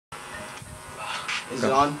Is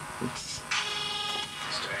it on?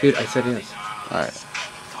 Dude, I said yes. Alright.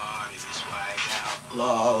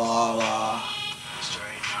 La la la.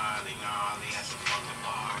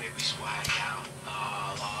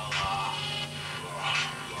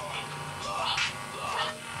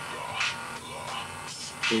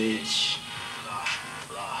 Bitch.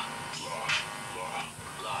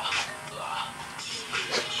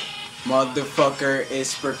 Motherfucker,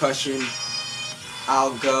 it's percussion.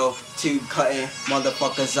 I'll go to cutting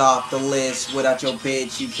motherfuckers off the list. Without your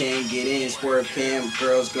bitch, you can't get in. Swerve cam,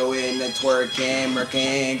 girls go in the twerking,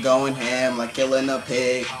 murking, going ham like killing a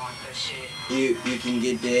pig. You can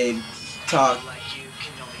get dead. Talk,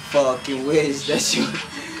 fucking wish that you.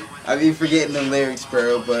 I be forgetting the lyrics,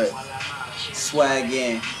 bro, but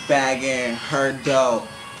swaggin', baggin', her dough.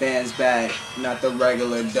 Fans back, not the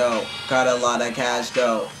regular dough. Got a lot of cash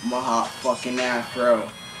though. My hot fucking afro.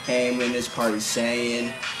 Came in this party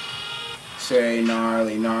saying, straight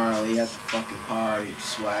gnarly, gnarly at the fucking party.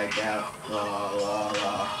 Swagged out, la la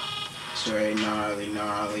la. Straight gnarly,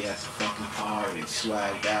 gnarly at the fucking party.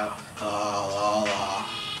 Swagged out, la la la.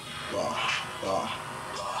 La la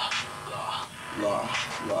la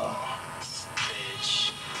la.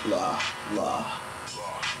 La la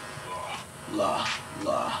la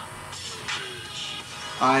la.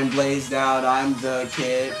 I'm blazed out, I'm the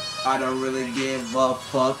kid. I don't really give a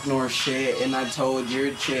fuck nor shit. And I told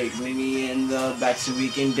your chick, meet me in the back so we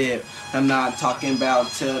can dip. I'm not talking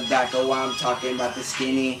about tobacco, I'm talking about the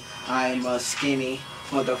skinny. I'm a skinny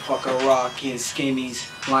motherfucker rocking skinnies.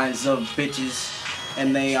 Lines of bitches,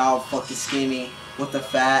 and they all fucking skinny. With a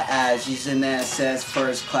fat ass, she's an SS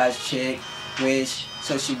first class chick. Wish,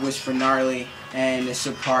 so she wished for gnarly, and it's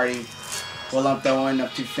a party. Well, I'm throwing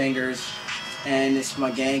up 2 fingers, and it's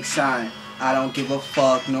my gang sign. I don't give a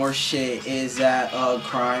fuck nor shit, is that a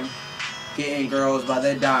crime? Getting girls by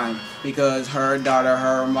the dime, because her daughter,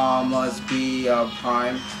 her mom must be a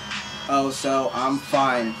prime. Oh, so I'm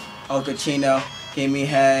fine. Oh, Cochino, give me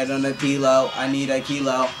head on the kilo. I need a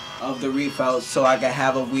kilo of the refill so I can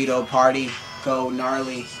have a Weedo party. Go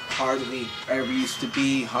gnarly, hardly ever used to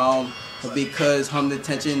be home, but because home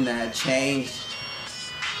detention that changed.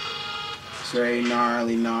 Straight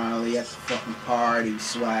gnarly, gnarly at the fucking party,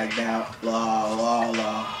 swagged out, la la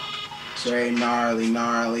la. Straight gnarly,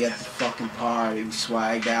 gnarly at the fucking party,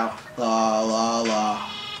 swagged out, la la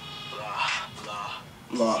la.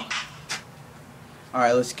 La.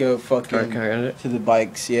 Alright, let's go fucking Alright, can I end it? to the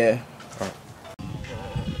bikes, yeah.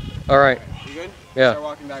 Alright. You good? Yeah. Start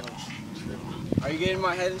walking backwards. Are you getting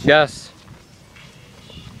my head and shit? Yes.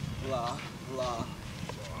 La, la,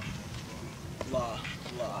 la,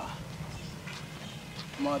 la.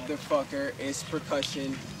 Motherfucker, it's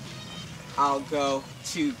percussion. I'll go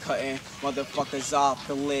to cutting motherfuckers off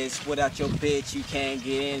the list. Without your bitch, you can't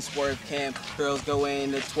get in. Swerve cam, girls go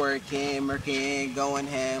in the twerking, murking, going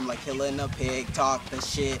ham like killing a pig. Talk the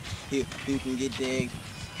shit, you can get digged.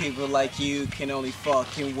 People like you can only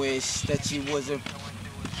fucking wish that you was a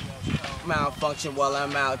malfunction while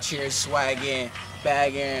I'm out here swagging,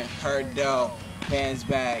 bagging her dough. Fans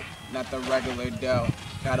back, not the regular dough.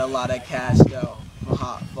 Got a lot of cash though. My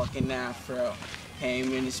hot fucking afro.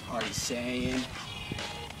 Came in this party saying,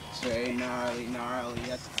 straight gnarly, gnarly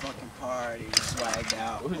at the fucking party. Swagged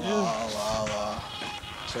out, la la la.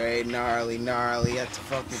 Straight gnarly, gnarly at the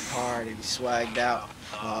fucking party. Swagged out,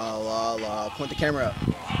 la la la. Point the camera up.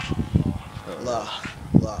 La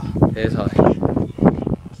la. It is high.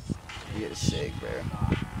 You get sick, bro.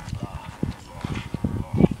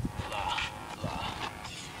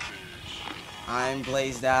 I'm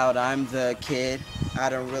blazed out, I'm the kid. I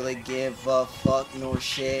don't really give a fuck nor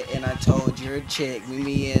shit. And I told your chick, meet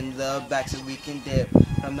me in the back so we can dip.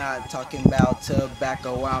 I'm not talking about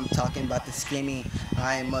tobacco, I'm talking about the skinny.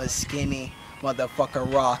 I'm a skinny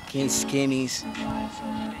motherfucker rocking skinnies.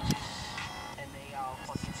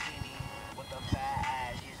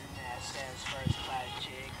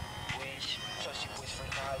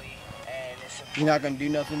 You're not gonna do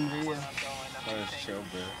nothing, do you? Chill,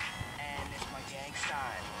 bro.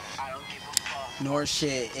 Nor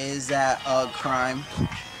shit, is that a crime?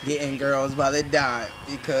 Getting girls by the dime,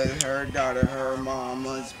 because her daughter, her mom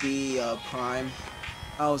must be a prime.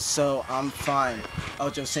 Oh, so I'm fine.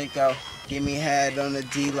 Ocho Cinco, give me head on the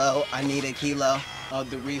D-Lo. I need a kilo of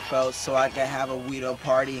the refill so I can have a Weedo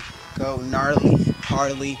party. Go gnarly,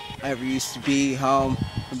 hardly ever used to be home,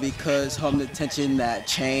 because home detention that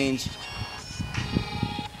changed.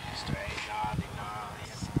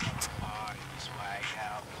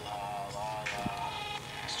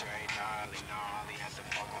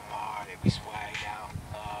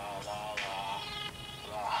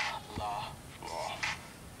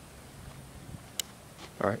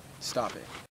 All right. Stop it.